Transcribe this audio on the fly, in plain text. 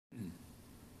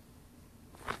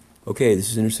Okay, this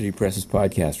is Inner City Press's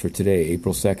podcast for today,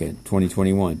 April 2nd,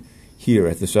 2021, here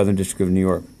at the Southern District of New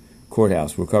York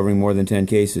Courthouse. We're covering more than 10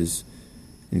 cases,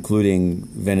 including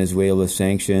Venezuela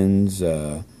sanctions,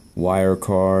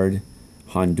 Wirecard,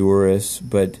 Honduras,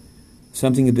 but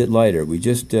something a bit lighter. We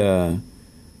just live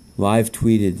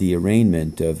tweeted the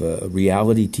arraignment of a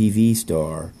reality TV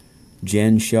star,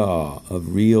 Jen Shah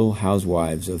of Real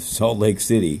Housewives of Salt Lake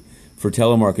City, for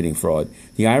telemarketing fraud.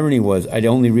 The irony was I'd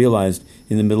only realized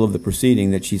in the middle of the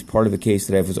proceeding that she's part of a case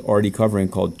that I was already covering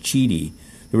called Cheaty.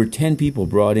 There were 10 people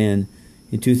brought in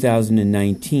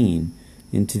 2019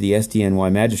 into the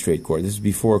SDNY Magistrate Court. This is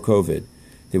before COVID.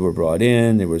 They were brought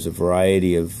in. There was a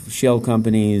variety of shell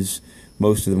companies.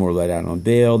 Most of them were let out on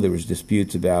bail. There was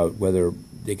disputes about whether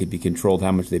they could be controlled,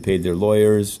 how much they paid their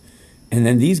lawyers. And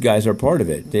then these guys are part of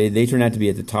it. They turn out to be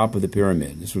at the top of the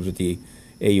pyramid. This was what the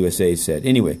AUSA said.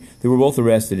 Anyway, they were both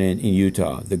arrested in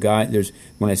Utah. The guy,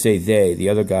 when I say they, the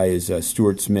other guy is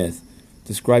Stuart Smith,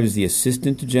 described as the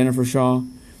assistant to Jennifer Shah.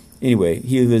 Anyway,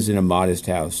 he lives in a modest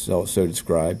house, so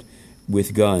described,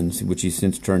 with guns, which he's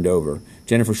since turned over.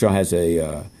 Jennifer Shah has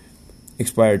a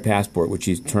expired passport, which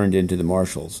he's turned into the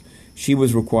marshals. She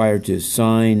was required to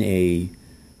sign a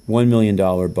 $1 million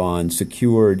bond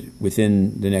secured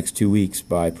within the next 2 weeks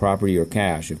by property or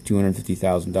cash of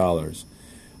 $250,000.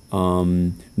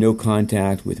 No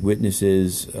contact with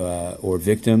witnesses or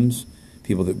victims,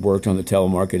 people that worked on the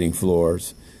telemarketing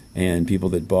floors, and people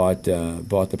that bought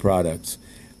the products.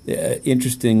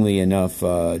 Interestingly enough,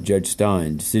 Judge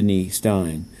Sydney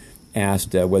Stein,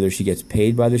 asked whether she gets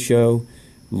paid by the show.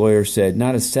 Lawyer said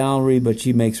not a salary, but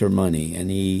she makes her money,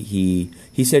 and he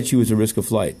said she was a risk of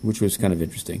flight, which was kind of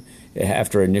interesting.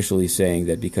 After initially saying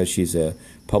that because she's a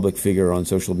public figure on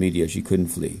social media, she couldn't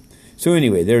flee. So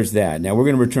anyway, there's that. Now we're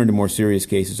going to return to more serious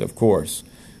cases, of course.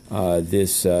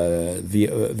 This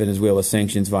Venezuela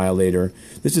sanctions violator.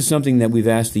 This is something that we've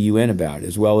asked the UN about,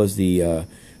 as well as the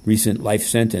recent life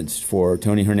sentence for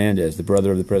Tony Hernandez, the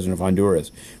brother of the president of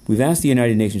Honduras. We've asked the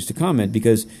United Nations to comment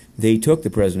because they took the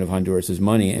president of Honduras'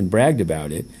 money and bragged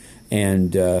about it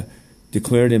and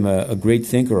declared him a great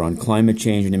thinker on climate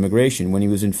change and immigration when he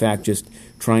was in fact just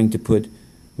trying to put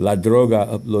la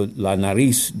droga up la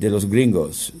nariz de los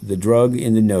gringos, the drug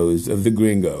in the nose of the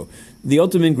gringo. The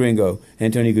ultimate gringo,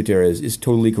 Antonio Guterres, is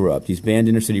totally corrupt. He's banned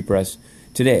Inner City Press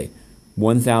today,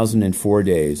 1,004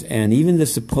 days. And even the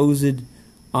supposed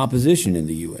opposition in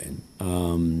the UN,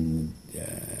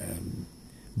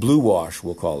 blue wash,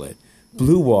 we'll call it.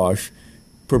 Blue wash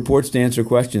purports to answer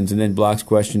questions and then blocks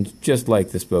questions just like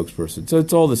the spokesperson. So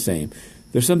it's all the same.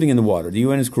 There's something in the water. The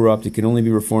UN is corrupt. It can only be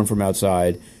reformed from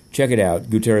outside. Check it out.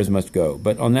 Guterres must go.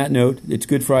 But on that note, it's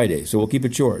Good Friday, so we'll keep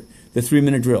it short. The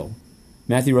 3-minute drill.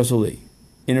 Matthew Russell Lee,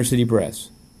 Inner City Press.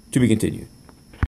 To be continued.